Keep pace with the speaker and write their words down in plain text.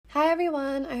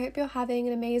everyone, I hope you're having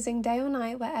an amazing day or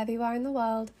night wherever you are in the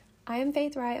world. I am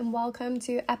Faith Wright and welcome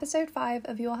to episode 5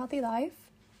 of Your Healthy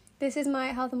Life. This is my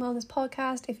health and wellness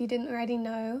podcast, if you didn't already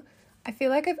know. I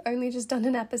feel like I've only just done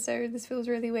an episode. This feels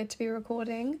really weird to be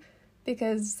recording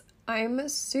because I'm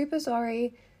super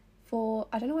sorry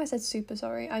I don't know why I said super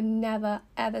sorry. I never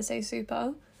ever say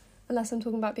super unless I'm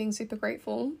talking about being super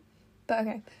grateful. But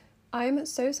okay, I'm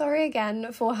so sorry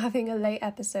again for having a late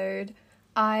episode.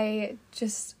 I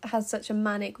just had such a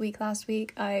manic week last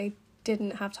week. I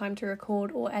didn't have time to record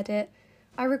or edit.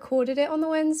 I recorded it on the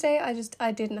Wednesday.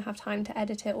 I didn't have time to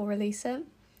edit it or release it.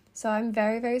 So I'm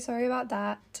very, very sorry about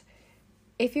that.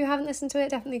 If you haven't listened to it,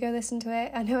 definitely go listen to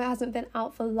it. I know it hasn't been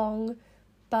out for long,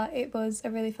 but it was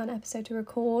a really fun episode to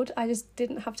record. I just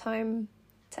didn't have time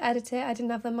to edit it. I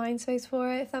didn't have the mind space for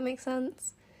it, if that makes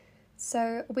sense.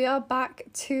 So we are back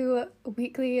to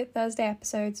weekly Thursday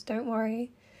episodes, don't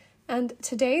worry. And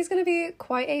today is going to be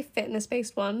quite a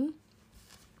fitness-based one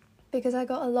because I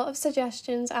got a lot of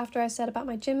suggestions after I said about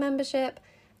my gym membership,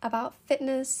 about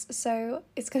fitness, so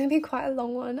it's going to be quite a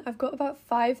long one. I've got about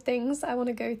 5 things I want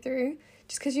to go through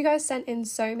just because you guys sent in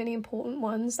so many important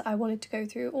ones that I wanted to go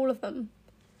through all of them.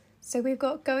 So we've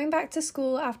got going back to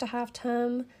school after half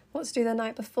term, what to do the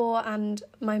night before, and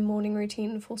my morning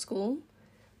routine for school.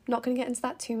 Not going to get into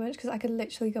that too much because I could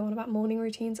literally go on about morning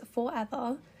routines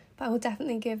forever, but I will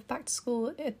definitely give back to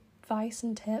school advice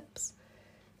and tips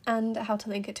and how to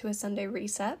link it to a Sunday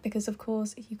reset because of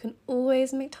course you can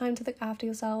always make time to look after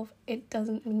yourself. It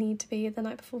doesn't need to be the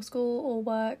night before school or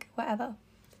work, whatever.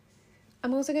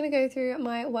 I'm also going to go through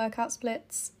my workout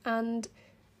splits, and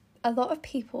a lot of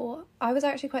people, I was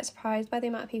actually quite surprised by the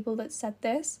amount of people that said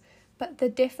this, but the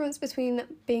difference between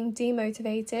being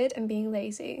demotivated and being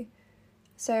lazy.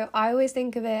 So I always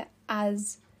think of it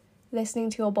as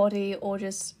listening to your body or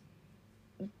just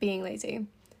being lazy.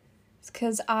 It's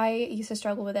because I used to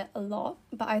struggle with it a lot,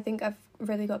 but I think I've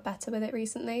really got better with it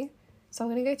recently. So I'm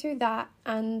going to go through that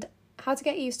and how to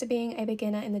get used to being a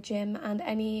beginner in the gym and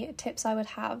any tips I would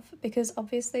have, because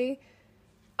obviously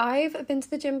I've been to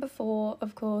the gym before,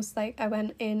 of course, like I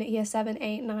went in year 7,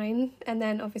 8, 9, and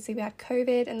then obviously we had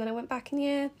COVID, and then I went back in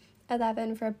year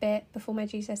 11 for a bit before my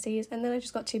GCSEs, and then I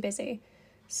just got too busy.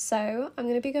 So I'm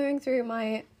going to be going through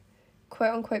my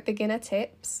quote-unquote beginner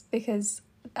tips because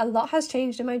a lot has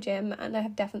changed in my gym and I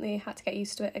have definitely had to get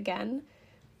used to it again.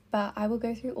 But I will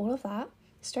go through all of that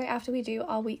straight after we do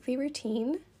our weekly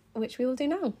routine, which we will do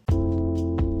now.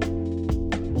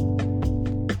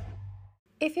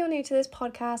 If you're new to this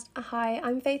podcast, hi,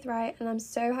 I'm Faith Wright and I'm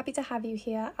so happy to have you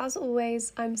here. As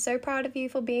always, I'm so proud of you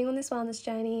for being on this wellness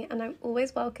journey and I'm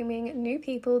always welcoming new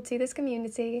people to this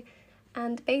community.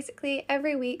 And basically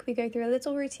every week we go through a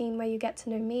little routine where you get to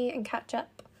know me and catch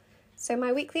up. So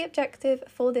my weekly objective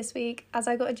for this week, as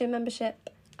I got a gym membership,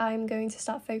 I'm going to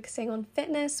start focusing on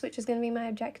fitness, which is going to be my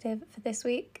objective for this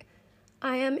week.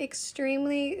 I am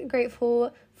extremely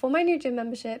grateful for my new gym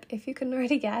membership, if you couldn't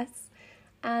already guess,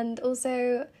 and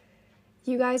also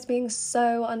you guys being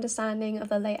so understanding of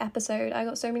the late episode. I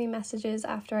got so many messages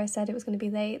after I said it was going to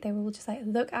be late. They were all just like,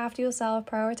 look after yourself,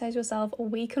 prioritize yourself, or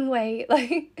we can wait.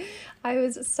 Like, I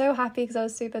was so happy because I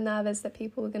was super nervous that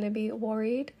people were going to be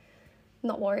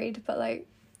not worried, but like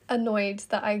annoyed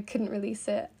that I couldn't release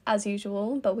it as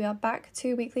usual. But we are back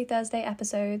to weekly Thursday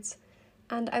episodes,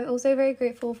 and I'm also very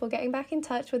grateful for getting back in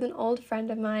touch with an old friend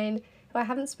of mine who I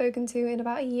haven't spoken to in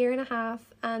about a year and a half,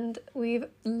 and we've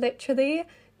literally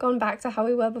gone back to how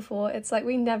we were before. It's like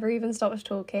we never even stopped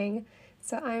talking.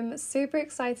 So I'm super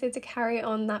excited to carry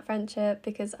on that friendship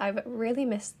because I've really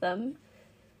missed them.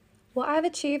 What I've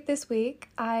achieved this week,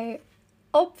 I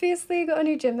obviously got a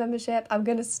new gym membership. I'm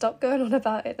going to stop going on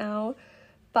about it now.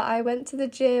 But I went to the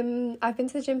gym. I've been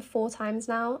to the gym 4 times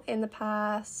now in the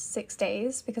past 6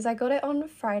 days because I got it on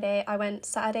Friday. I went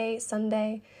Saturday,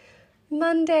 Sunday,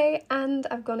 Monday, and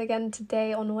I've gone again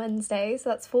today on Wednesday. So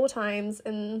that's 4 times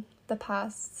in the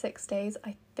past 6 days,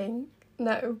 I think.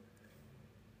 No.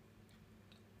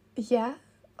 Yeah.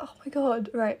 Oh my god.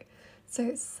 Right.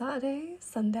 So Saturday,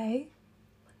 Sunday,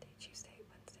 Monday, Tuesday,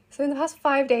 Wednesday. So in the past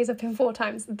 5 days I've been 4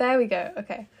 times. There we go.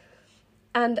 Okay.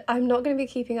 And I'm not going to be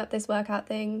keeping up this workout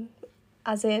thing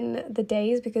as in the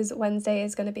days because Wednesday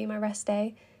is going to be my rest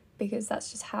day because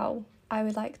that's just how I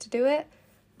would like to do it.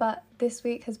 But this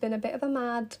week has been a bit of a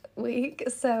mad week,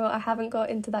 so I haven't got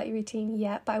into that routine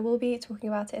yet, but I will be talking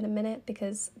about it in a minute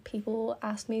because people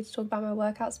asked me to talk about my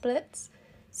workout splits.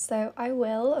 So I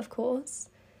will, of course.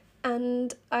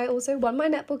 And I also won my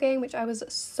netball game, which I was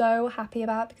so happy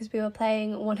about because we were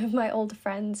playing one of my older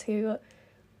friends who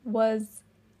was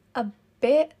a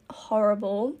bit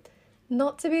horrible.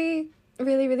 Not to be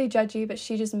really, really judgy, but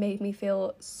she just made me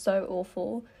feel so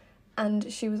awful.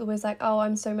 And she was always like, oh,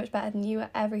 I'm so much better than you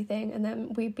at everything. And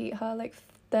then we beat her like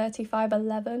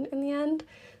 35-11 in the end.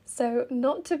 So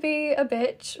not to be a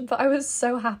bitch, but I was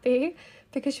so happy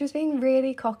because she was being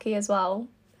really cocky as well.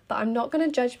 But I'm not going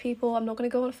to judge people. I'm not going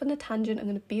to go off on a tangent. I'm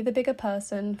going to be the bigger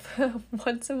person for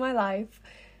once in my life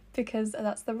because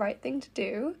that's the right thing to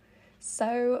do.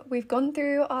 So we've gone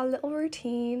through our little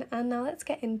routine and now let's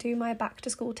get into my back to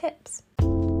school tips.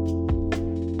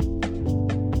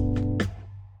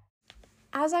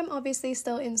 As I'm obviously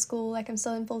still in school, like I'm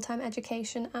still in full-time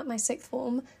education at my sixth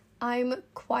form, I'm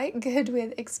quite good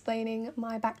with explaining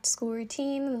my back to school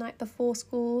routine the night before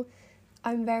school.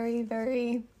 I'm very,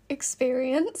 very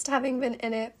experienced, having been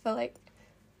in it for like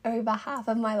over half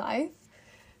of my life.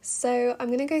 So I'm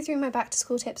going to go through my back to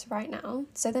school tips right now.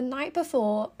 So the night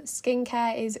before,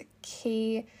 skincare is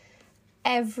key.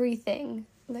 Everything.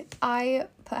 Like I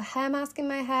put a hair mask in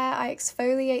my hair, I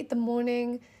exfoliate the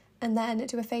morning, and then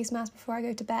do a face mask before I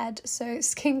go to bed. So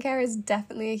skincare is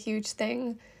definitely a huge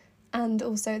thing. And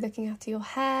also looking after your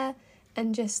hair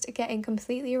and just getting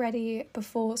completely ready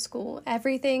before school.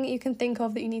 Everything you can think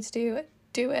of that you need to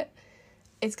do it.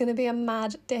 It's going to be a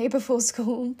mad day before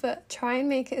school, but try and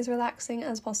make it as relaxing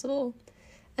as possible.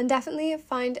 And definitely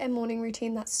find a morning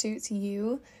routine that suits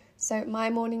you. So my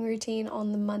morning routine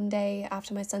on the Monday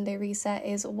after my Sunday reset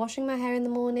is washing my hair in the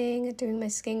morning, doing my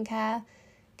skincare,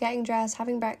 getting dressed,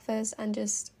 having breakfast, and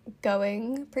just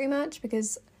going pretty much,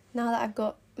 because now that I've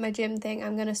got my gym thing,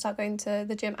 I'm going to start going to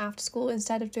the gym after school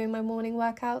instead of doing my morning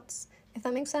workouts, if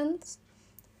that makes sense.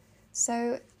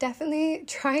 So definitely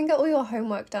try and get all your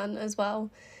homework done as well,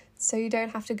 so you don't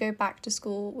have to go back to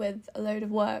school with a load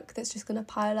of work that's just going to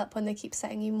pile up when they keep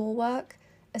setting you more work.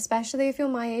 Especially if you're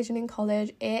my age and in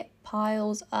college, it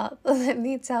piles up. Let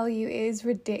me tell you, it is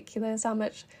ridiculous how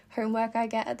much homework I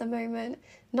get at the moment.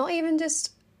 Not even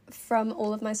just from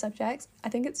all of my subjects, I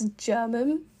think it's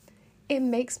German. It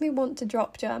makes me want to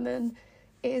drop German.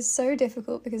 It is so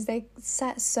difficult because they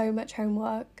set so much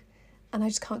homework and I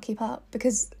just can't keep up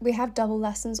because we have double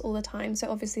lessons all the time. So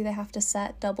obviously they have to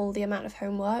set double the amount of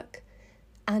homework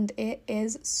and it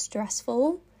is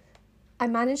stressful. I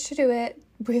managed to do it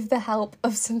with the help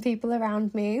of some people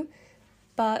around me,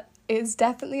 but it's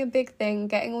definitely a big thing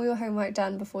getting all your homework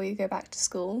done before you go back to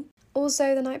school.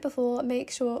 Also, the night before,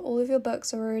 make sure all of your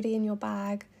books are already in your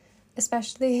bag,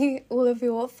 especially all of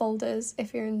your folders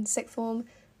if you're in sixth form.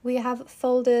 We have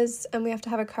folders and we have to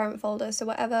have a current folder, so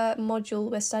whatever module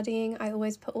we're studying, I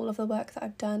always put all of the work that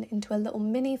I've done into a little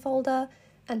mini folder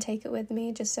and take it with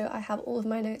me just so I have all of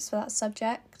my notes for that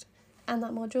subject and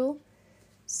that module.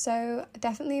 So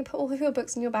definitely put all of your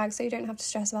books in your bag so you don't have to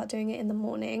stress about doing it in the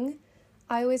morning.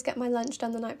 I always get my lunch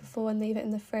done the night before and leave it in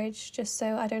the fridge just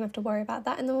so I don't have to worry about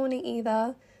that in the morning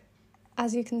either.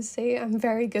 As you can see, I'm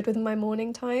very good with my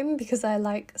morning time because I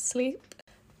like sleep.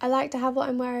 I like to have what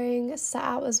I'm wearing set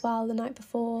out as well the night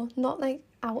before, not like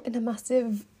out in a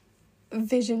massive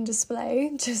vision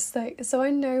display, just like so I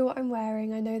know what I'm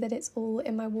wearing. I know that it's all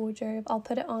in my wardrobe. I'll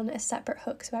put it on a separate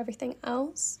hook to everything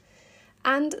else.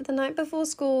 And the night before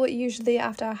school, usually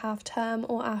after a half term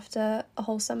or after a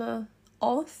whole summer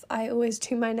off, I always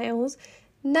do my nails.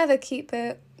 Never keep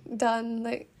it done,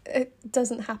 like it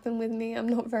doesn't happen with me. I'm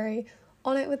not very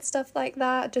on it with stuff like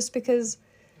that just because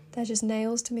they're just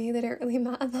nails to me. They don't really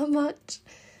matter that much.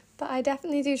 But I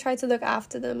definitely do try to look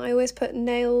after them. I always put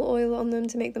nail oil on them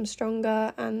to make them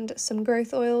stronger and some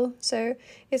growth oil. So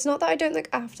it's not that I don't look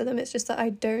after them, it's just that I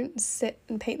don't sit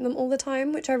and paint them all the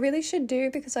time, which I really should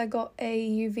do because I got a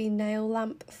UV nail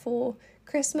lamp for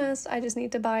Christmas. I just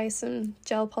need to buy some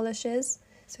gel polishes.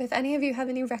 So if any of you have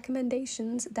any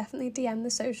recommendations, definitely DM the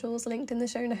socials linked in the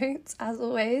show notes, as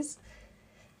always.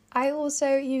 I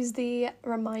also use the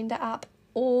reminder app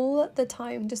all the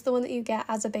time, just the one that you get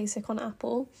as a basic on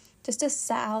Apple, just to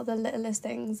set out the littlest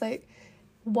things. Like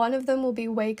one of them will be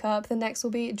wake up, the next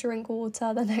will be drink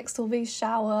water, the next will be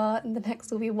shower, and the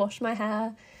next will be wash my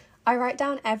hair. I write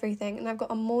down everything, and I've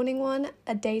got a morning one,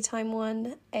 a daytime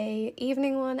one, a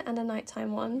evening one, and a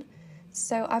nighttime one.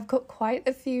 So I've got quite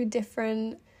a few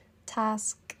different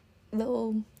task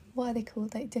little, what are they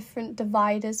called, like different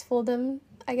dividers for them,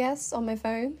 I guess, on my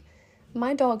phone.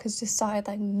 My dog has just started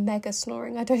like mega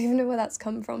snoring. I don't even know where that's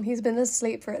come from. He's been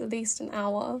asleep for at least an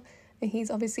hour and he's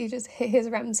obviously just hit his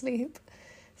REM sleep.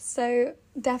 So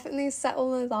definitely set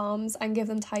all the alarms and give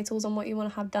them titles on what you want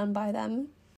to have done by them.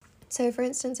 So for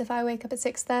instance, if I wake up at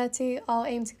 6:30, I'll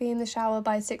aim to be in the shower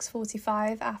by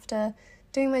 6:45 after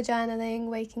doing my journaling,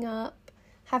 waking up,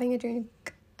 having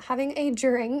a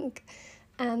drink,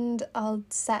 and I'll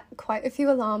set quite a few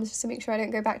alarms just to make sure I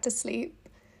don't go back to sleep.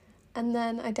 And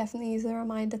then I definitely use the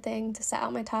reminder thing to set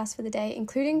out my tasks for the day,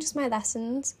 including just my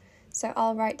lessons. So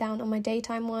I'll write down on my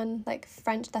daytime one, like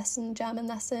French lesson, German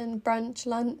lesson, brunch,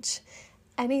 lunch,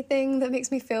 anything that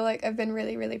makes me feel like I've been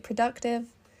really, really productive.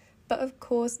 But of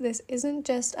course, this isn't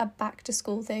just a back to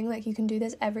school thing. Like, you can do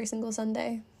this every single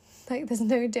Sunday. Like, there's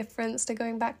no difference to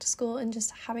going back to school and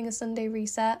just having a Sunday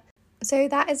reset. So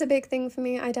that is a big thing for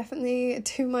me. I definitely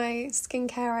do my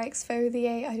skincare, I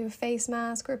exfoliate, I do a face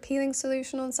mask or a peeling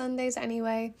solution on Sundays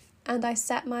anyway. And I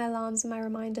set my alarms and my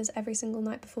reminders every single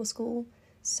night before school.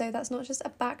 So that's not just a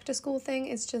back to school thing,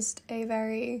 it's just a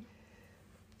very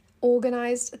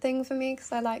organised thing for me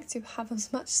because I like to have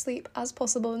as much sleep as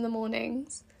possible in the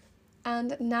mornings.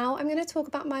 And now I'm going to talk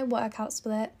about my workout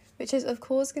split, which is of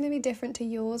course going to be different to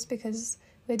yours because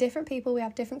we're different people, we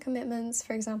have different commitments.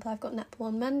 For example, I've got netball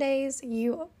on Mondays,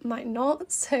 you might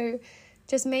not, so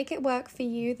just make it work for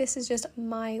you. This is just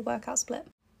my workout split.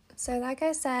 So like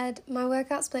I said, my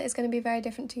workout split is going to be very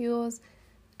different to yours,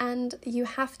 and you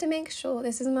have to make sure,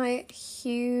 this is my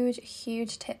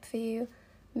huge tip for you,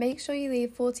 make sure you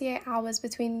leave 48 hours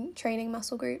between training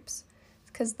muscle groups,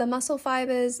 because the muscle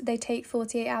fibers, they take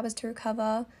 48 hours to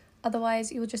recover.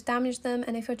 Otherwise, you'll just damage them,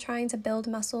 and if you're trying to build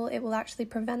muscle, it will actually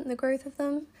prevent the growth of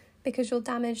them because you'll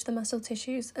damage the muscle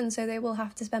tissues, and so they will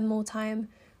have to spend more time.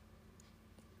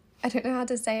 I don't know how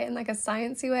to say it in like a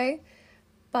sciencey way,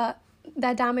 but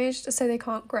they're damaged so they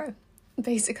can't grow,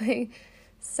 basically.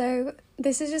 So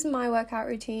this is just my workout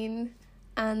routine,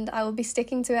 and I will be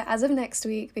sticking to it as of next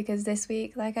week because this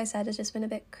week, like I said, has just been a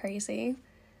bit crazy.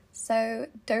 So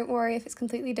don't worry if it's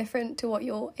completely different to what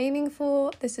you're aiming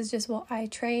for. This is just what I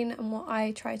train and what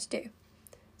I try to do.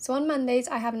 So on Mondays,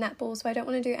 I have netball, so I don't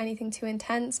want to do anything too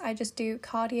intense. I just do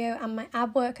cardio and my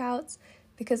ab workouts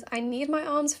because I need my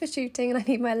arms for shooting and I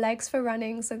need my legs for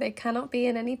running, so they cannot be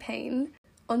in any pain.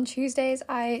 On Tuesdays,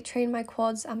 I train my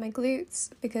quads and my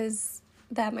glutes because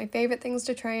they're my favourite things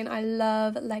to train. I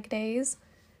love leg days.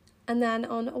 And then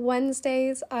on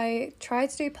Wednesdays, I try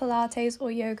to do Pilates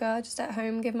or yoga just at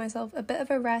home, give myself a bit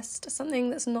of a rest, something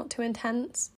that's not too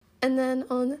intense. And then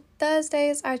on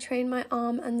Thursdays, I train my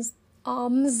arms,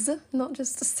 not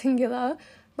just a singular,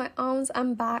 my arms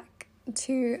and back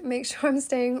to make sure I'm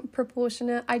staying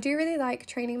proportionate. I do really like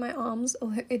training my arms,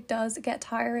 although it does get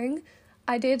tiring.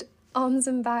 I did arms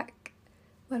and back,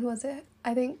 when was it?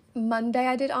 I think Monday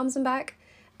I did arms and back.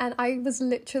 And I was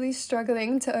literally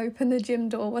struggling to open the gym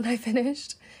door when I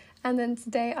finished. And then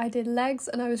today I did legs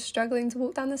and I was struggling to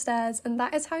walk down the stairs. And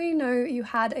that is how you know you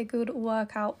had a good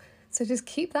workout. So just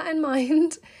keep that in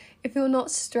mind. If you're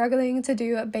not struggling to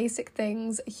do basic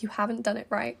things, you haven't done it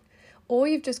right. Or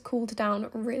you've just cooled down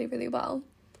really, really well.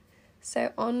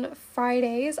 So on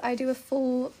Fridays, I do a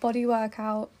full body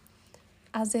workout,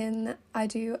 as in I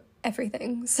do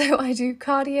everything. So I do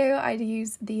cardio, I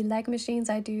use the leg machines,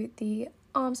 I do the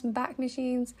arms and back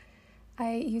machines,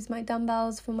 I use my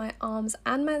dumbbells for my arms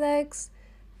and my legs.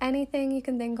 Anything you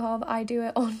can think of, I do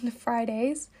it on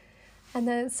Fridays. And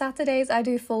then Saturdays I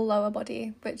do full lower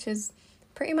body, which is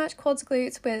pretty much quads,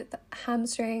 glutes with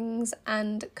hamstrings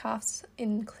and calves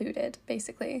included,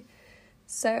 basically.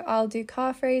 So I'll do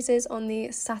calf raises on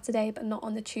the Saturday but not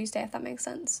on the Tuesday, if that makes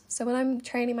sense. So when I'm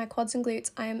training my quads and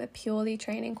glutes, I am purely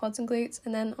training quads and glutes,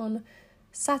 and then on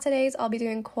Saturdays, I'll be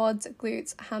doing quads,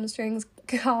 glutes, hamstrings,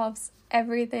 calves,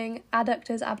 everything,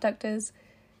 adductors, abductors.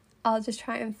 I'll just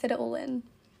try and fit it all in.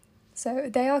 So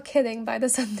they are killing by the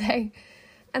Sunday.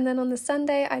 And then on the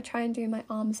Sunday, I try and do my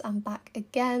arms and back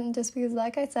again, just because,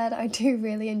 like I said, I do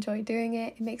really enjoy doing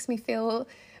it. It makes me feel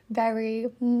very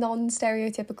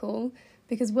non-stereotypical,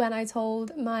 because when I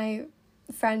told my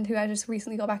friend who I just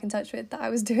recently got back in touch with that I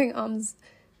was doing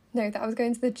that I was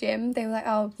going to the gym, they were like,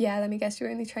 oh yeah, let me guess, you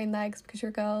only train legs because you're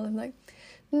a girl. I'm like,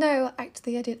 no,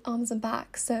 actually I did arms and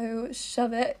back, so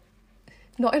shove it.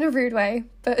 Not in a rude way,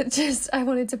 but just I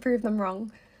wanted to prove them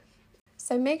wrong.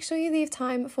 So make sure you leave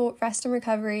time for rest and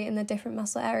recovery in the different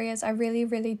muscle areas. I really,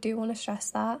 really do want to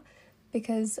stress that,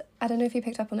 because I don't know if you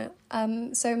picked up on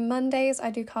it. So Mondays I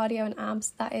do cardio and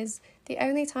abs. That is the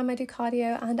only time I do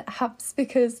cardio and abs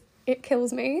because it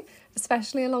kills me,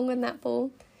 especially along with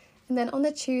netball. And then on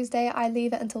the Tuesday, I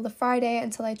leave it until the Friday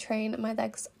until I train my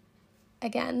legs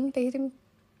again.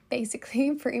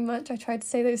 Basically, pretty much. I tried to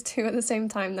say those two at the same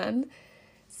time then.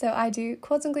 So I do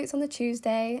quads and glutes on the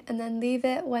Tuesday and then leave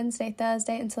it Wednesday,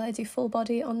 Thursday until I do full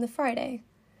body on the Friday.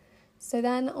 So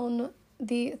then on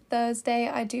the Thursday,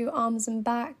 I do arms and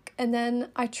back, and then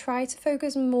I try to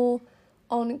focus more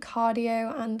on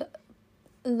cardio and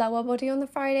lower body on the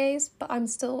Fridays, but I'm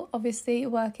still obviously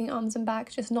working arms and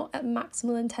back, just not at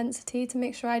maximal intensity to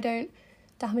make sure I don't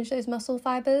damage those muscle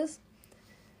fibers.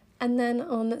 And then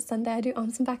on Sunday, I do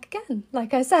arms and back again,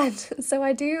 like I said. So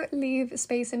I do leave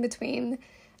space in between,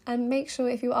 and make sure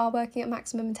if you are working at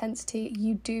maximum intensity,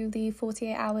 you do leave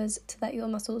 48 hours to let your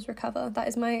muscles recover. That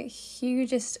is my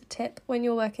hugest tip when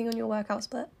you're working on your workout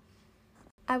split.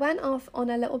 I went off on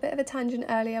a little bit of a tangent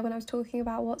earlier when I was talking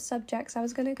about what subjects I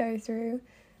was going to go through,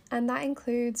 and that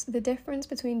includes the difference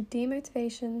between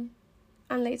demotivation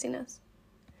and laziness.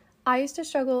 I used to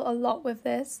struggle a lot with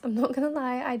this. I'm not going to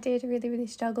lie, I did really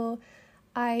struggle.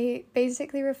 I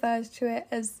basically referred to it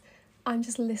as I'm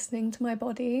just listening to my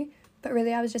body, but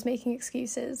really I was just making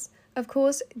excuses. Of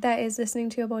course, there is listening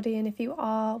to your body, and if you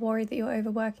are worried that you're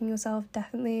overworking yourself,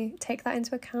 definitely take that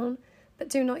into account, but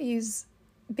do not use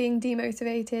being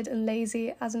demotivated and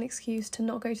lazy as an excuse to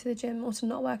not go to the gym or to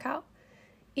not work out.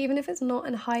 Even if it's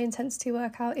not a high intensity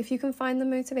workout, if you can find the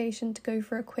motivation to go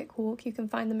for a quick walk, you can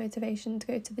find the motivation to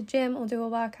go to the gym or do a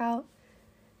workout.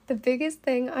 The biggest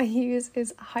thing I use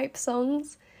is hype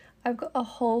songs. I've got a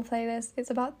whole playlist. It's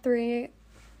about 3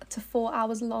 to 4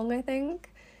 hours long, I think,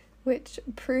 which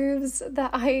proves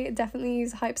that I definitely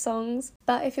use hype songs.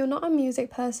 But if you're not a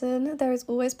music person, there is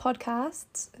always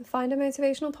podcasts. Find a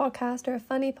motivational podcast or a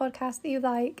funny podcast that you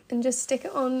like and just stick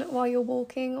it on while you're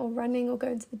walking or running or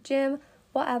going to the gym,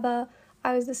 whatever.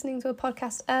 I was listening to a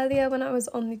podcast earlier when I was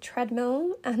on the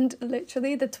treadmill, and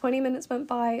literally the 20 minutes went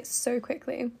by so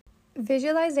quickly.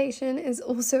 Visualization is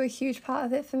also a huge part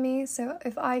of it for me. So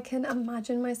if I can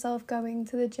imagine myself going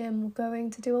to the gym or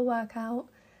going to do a workout,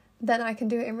 then I can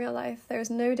do it in real life. There is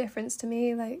no difference to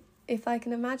me. Like, if I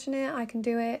can imagine it, I can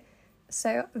do it.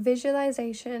 So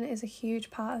visualization is a huge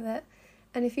part of it.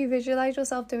 And if you visualize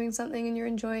yourself doing something and you're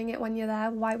enjoying it when you're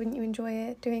there, why wouldn't you enjoy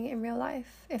it doing it in real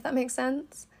life, if that makes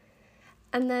sense?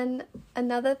 And then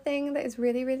another thing that is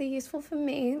really useful for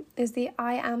me is the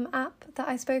I Am app that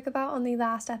I spoke about on the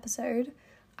last episode.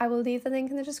 I will leave the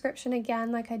link in the description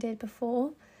again, like I did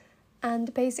before.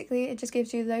 And basically it just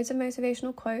gives you loads of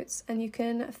motivational quotes, and you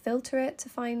can filter it to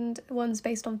find ones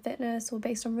based on fitness or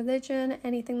based on religion,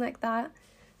 anything like that.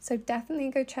 So definitely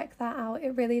go check that out.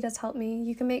 It really does help me.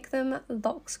 You can make them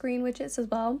lock screen widgets as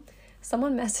well.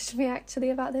 Someone messaged me actually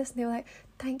about this, and they were like,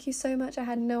 thank you so much. I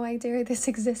had no idea this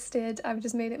existed. I've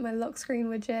just made it my lock screen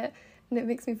widget, and it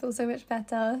makes me feel so much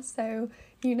better. So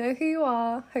you know who you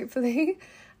are, hopefully.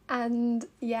 And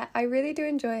yeah, I really do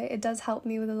enjoy it. It does help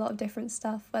me with a lot of different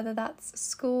stuff, whether that's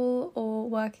school or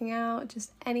working out,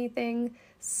 just anything.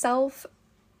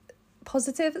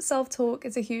 Positive self-talk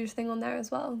is a huge thing on there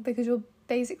as well, because you're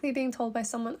basically being told by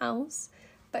someone else,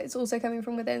 but it's also coming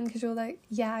from within because you're like,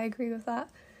 yeah, I agree with that.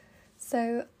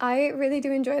 So I really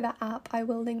do enjoy that app. I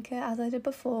will link it as I did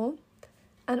before.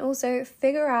 And also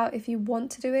figure out if you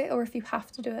want to do it or if you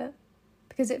have to do it.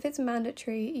 Because if it's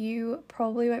mandatory, you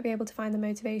probably won't be able to find the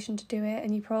motivation to do it,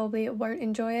 and you probably won't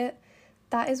enjoy it.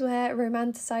 That is where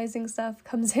romanticizing stuff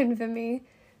comes in for me.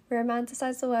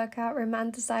 Romanticize the workout,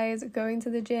 romanticize going to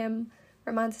the gym,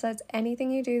 romanticize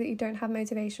anything you do that you don't have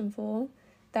motivation for.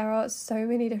 There are so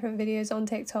many different videos on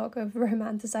TikTok of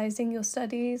romanticizing your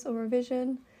studies or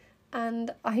revision,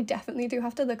 and I definitely do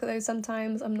have to look at those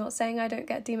sometimes. I'm not saying I don't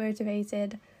get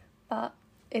demotivated, but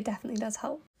it definitely does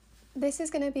help. This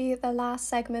is going to be the last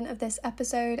segment of this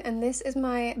episode, and this is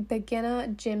my beginner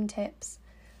gym tips.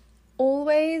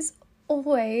 Always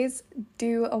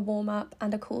do a warm-up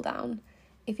and a cool-down.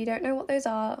 If you don't know what those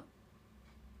are,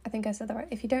 I think I said that right.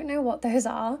 If you don't know what those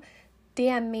are,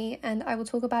 DM me and I will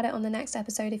talk about it on the next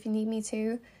episode if you need me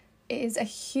to. It is a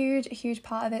huge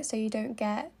part of it so you don't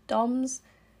get DOMS.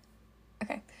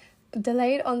 Okay.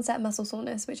 Delayed onset muscle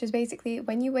soreness, which is basically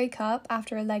when you wake up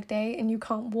after a leg day and you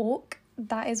can't walk.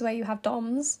 That is where you have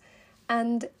DOMS,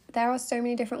 and there are so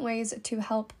many different ways to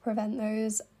help prevent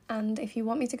those, and if you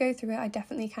want me to go through it, I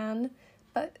definitely can.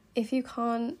 But if you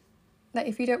can't, like,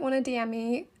 if you don't want to DM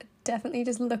me, definitely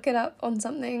just look it up on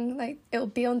something, like it'll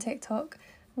be on TikTok.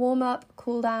 Warm up,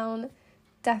 cool down,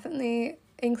 definitely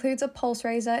includes a pulse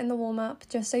raiser in the warm up,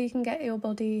 just so you can get your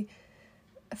body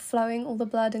flowing all the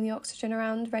blood and the oxygen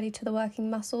around, ready to the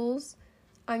working muscles.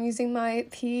 I'm using my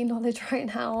PE knowledge right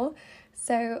now,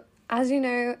 so as you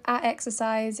know, at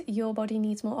exercise, your body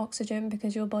needs more oxygen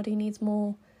because your body needs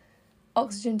more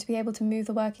oxygen to be able to move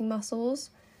the working muscles.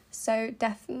 So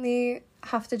definitely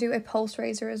have to do a pulse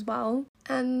raiser as well.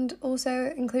 And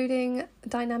also including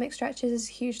dynamic stretches is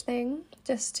a huge thing,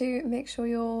 just to make sure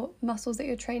your muscles that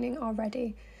you're training are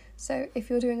ready. So if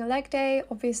you're doing a leg day,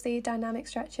 obviously dynamic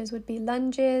stretches would be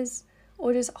lunges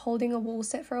or just holding a wall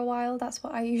sit for a while. That's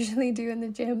what I usually do in the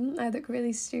gym. I look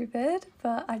really stupid,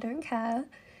 but I don't care.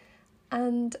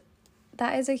 And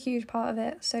that is a huge part of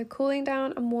it. So cooling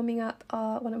down and warming up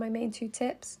are one of my main 2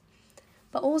 tips.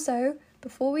 But also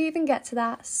before we even get to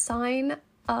that, sign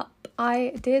up.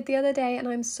 I did the other day and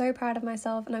I'm so proud of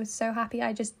myself and I'm so happy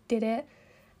I just did it.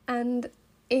 And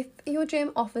if your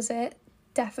gym offers it,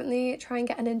 definitely try and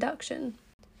get an induction.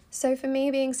 So for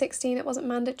me, being 16, it wasn't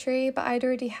mandatory, but I'd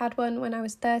already had one when I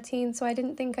was 13, so I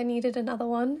didn't think I needed another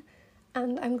one.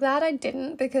 And I'm glad I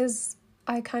didn't, because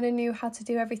I kind of knew how to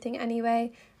do everything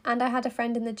anyway. And I had a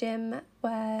friend in the gym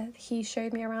where he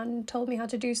showed me around and told me how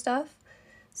to do stuff.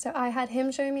 So I had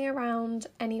him show me around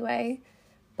anyway.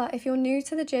 But if you're new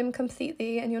to the gym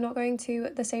completely and you're not going to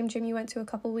the same gym you went to a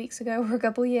couple weeks ago or a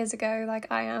couple years ago like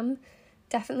I am,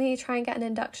 definitely try and get an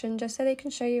induction just so they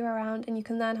can show you around and you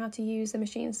can learn how to use the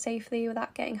machine safely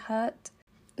without getting hurt.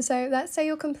 So let's say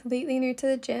you're completely new to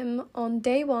the gym. On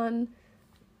day one,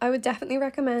 I would definitely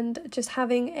recommend just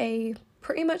having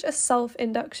pretty much a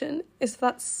self-induction, if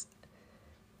that's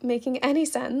making any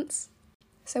sense.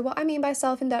 So what I mean by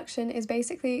self-induction is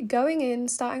basically going in,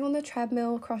 starting on the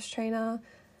treadmill, cross trainer.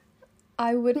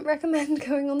 I wouldn't recommend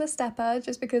going on the stepper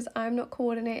just because I'm not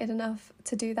coordinated enough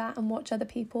to do that and watch other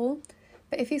people.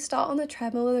 But if you start on the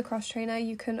treadmill or the cross trainer,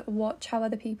 you can watch how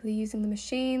other people are using the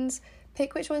machines,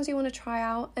 pick which ones you want to try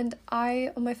out. And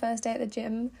on my first day at the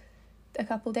gym, a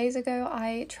couple days ago,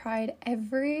 I tried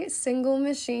every single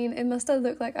machine. It must have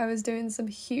looked like I was doing some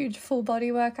huge full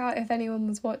body workout if anyone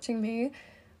was watching me.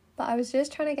 But I was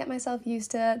just trying to get myself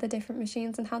used to the different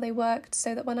machines and how they worked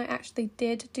so that when I actually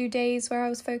did do days where I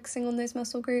was focusing on those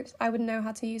muscle groups, I would know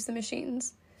how to use the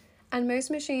machines. And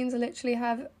most machines literally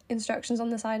have instructions on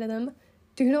the side of them.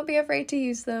 Do not be afraid to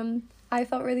use them. I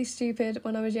felt really stupid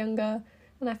when I was younger,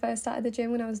 when I first started the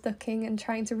gym, when I was looking and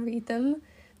trying to read them,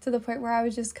 to the point where I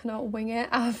was just kind of wing it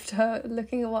after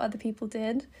looking at what other people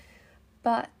did.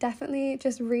 But definitely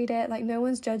just read it, like no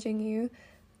one's judging you.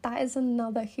 That is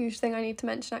another huge thing I need to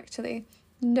mention actually.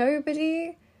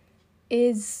 Nobody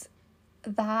is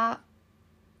that,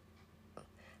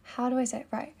 how do I say it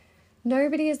right?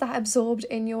 Nobody is that absorbed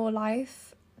in your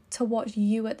life to watch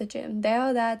you at the gym. They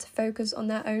are there to focus on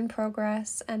their own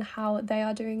progress and how they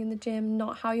are doing in the gym,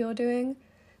 not how you're doing.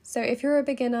 So if you're a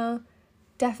beginner,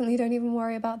 definitely don't even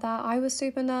worry about that. I was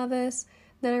super nervous.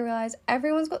 Then I realized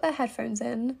everyone's got their headphones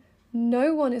in.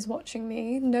 No one is watching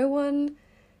me. No one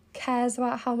cares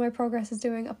about how my progress is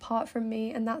doing apart from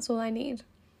me, and that's all I need.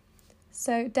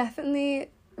 So definitely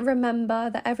remember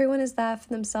that everyone is there for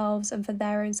themselves and for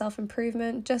their own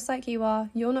self-improvement, just like you are.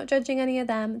 You're not judging any of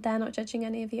them, they're not judging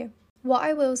any of you. What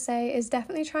I will say is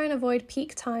definitely try and avoid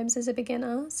peak times as a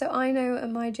beginner. So I know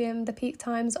at my gym the peak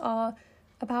times are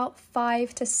about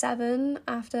 5 to 7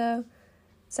 5 to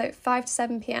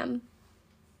 7 p.m.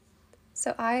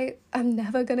 So I am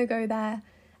never going to go there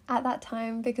at that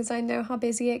time because I know how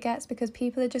busy it gets, because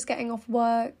people are just getting off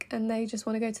work and they just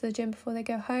want to go to the gym before they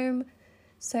go home.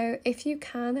 So if you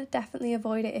can, definitely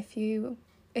avoid it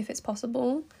if it's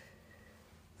possible,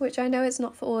 which I know it's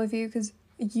not for all of you, because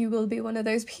you will be one of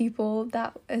those people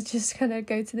that is just going to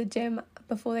go to the gym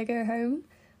before they go home.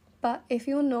 But if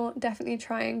you're not, definitely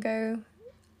try and go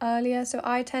earlier. So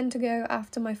I tend to go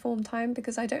after my form time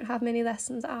because I don't have many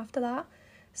lessons after that.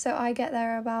 So I get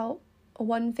there about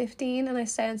 1:15 and I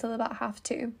stay until about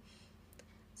 2:30.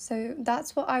 So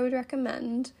that's what I would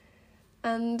recommend.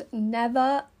 And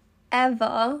never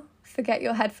ever forget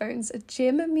your headphones.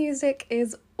 Gym music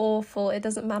is awful. It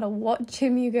doesn't matter what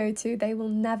gym you go to, they will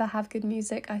never have good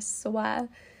music, I swear.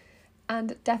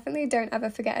 And definitely don't ever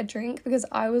forget a drink, because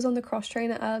I was on the cross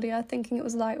trainer earlier thinking it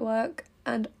was light work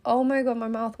and oh my god, my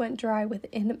mouth went dry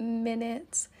within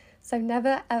minutes. So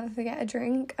never ever forget a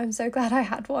drink. I'm so glad I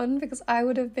had one, because I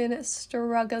would have been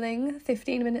struggling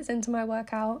 15 minutes into my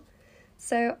workout.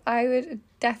 So I would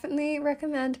definitely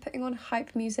recommend putting on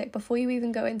hype music before you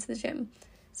even go into the gym.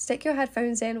 Stick your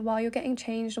headphones in while you're getting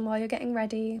changed and while you're getting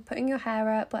ready, putting your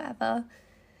hair up, whatever.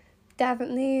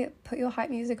 Definitely put your hype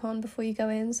music on before you go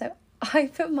in. So I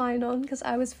put mine on because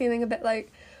I was feeling a bit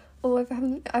like, oh,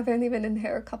 I've only been in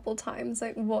here a couple times.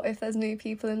 Like, what if there's new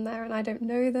people in there and I don't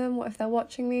know them? What if they're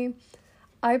watching me?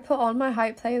 I put on my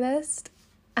hype playlist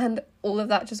and all of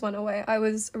that just went away. I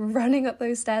was running up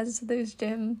those stairs to those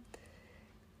gym.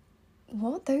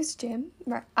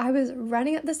 Right. I was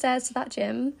running up the stairs to that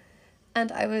gym and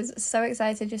I was so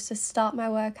excited just to start my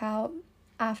workout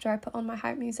after I put on my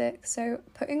hype music. So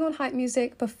putting on hype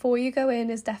music before you go in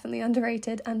is definitely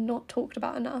underrated and not talked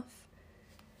about enough.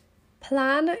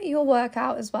 Plan your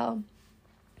workout as well.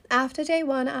 After day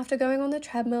one, after going on the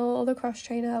treadmill or the cross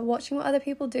trainer, watching what other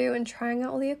people do and trying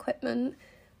out all the equipment,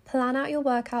 plan out your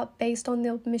workout based on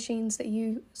the machines that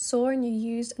you saw and you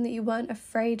used and that you weren't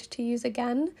afraid to use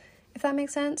again, if that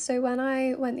makes sense. So when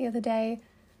I went the other day,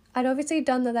 I'd obviously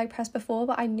done the leg press before,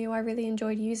 but I knew I really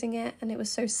enjoyed using it and it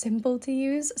was so simple to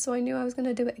use, so I knew I was going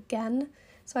to do it again.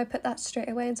 So I put that straight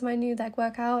away into my new leg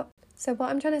workout. So what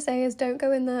I'm trying to say is don't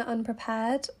go in there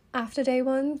unprepared after day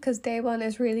one, because day one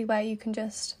is really where you can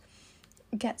just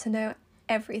get to know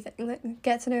everything, like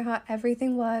get to know how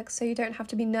everything works, so you don't have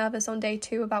to be nervous on day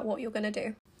 2 about what you're going to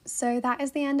do. So that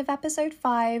is the end of episode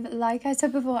 5. Like I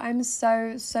said before, I'm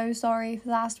so sorry for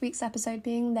last week's episode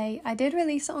being late. I did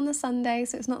release it on the Sunday,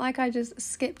 so it's not like I just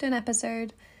skipped an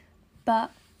episode,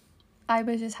 but I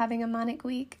was just having a manic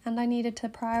week and I needed to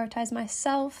prioritize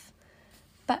myself.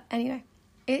 But anyway,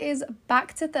 it is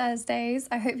back to Thursdays.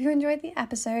 I hope you enjoyed the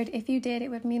episode. If you did, it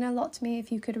would mean a lot to me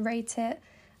if you could rate it.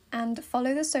 And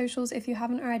follow the socials if you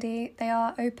haven't already. They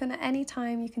are open at any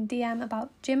time. You can DM about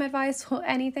gym advice or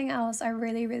anything else. I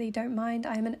really don't mind.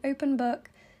 I am an open book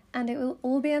and it will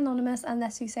all be anonymous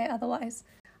unless you say otherwise.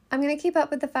 I'm going to keep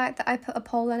up with the fact that I put a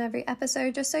poll on every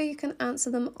episode just so you can answer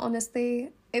them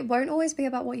honestly. It won't always be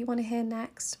about what you want to hear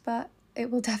next, but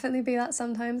it will definitely be that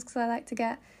sometimes, because I like to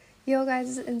get your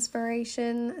guys'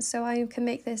 inspiration so I can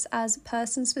make this as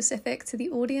person specific to the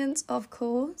audience, of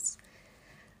course.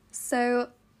 So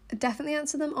definitely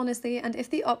answer them honestly, and if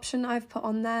the option I've put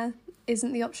on there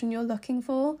isn't the option you're looking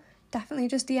for, definitely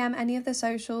just DM any of the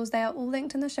socials. They are all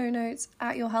linked in the show notes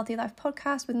at Your Healthy Life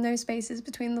Podcast with no spaces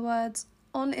between the words,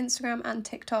 on Instagram and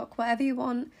TikTok, whatever you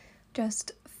want.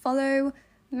 Just follow,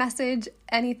 message,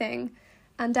 anything,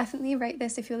 and definitely rate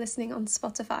this if you're listening on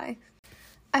Spotify.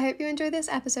 I hope you enjoyed this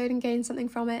episode and gained something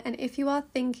from it, and if you are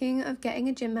thinking of getting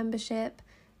a gym membership,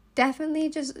 definitely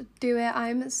just do it.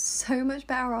 I'm so much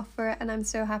better off for it and I'm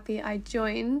so happy I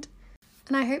joined.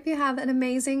 And I hope you have an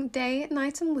amazing day,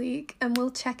 night and week, and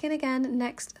we'll check in again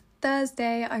next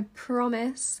Thursday, I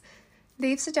promise.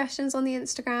 Leave suggestions on the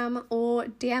Instagram or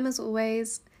DM as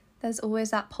always. There's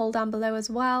always that poll down below as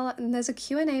well, and there's a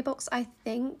Q&A box, I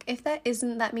think. If there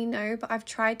isn't, let me know, but I've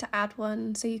tried to add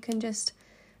one so you can just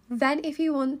vent if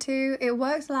you want to. It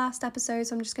worked last episode,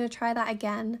 so I'm just going to try that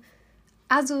again.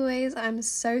 As always, I'm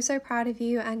so proud of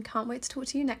you and can't wait to talk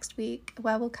to you next week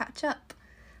where we'll catch up.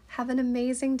 Have an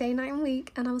amazing day, night and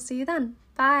week, and I'll see you then.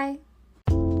 Bye!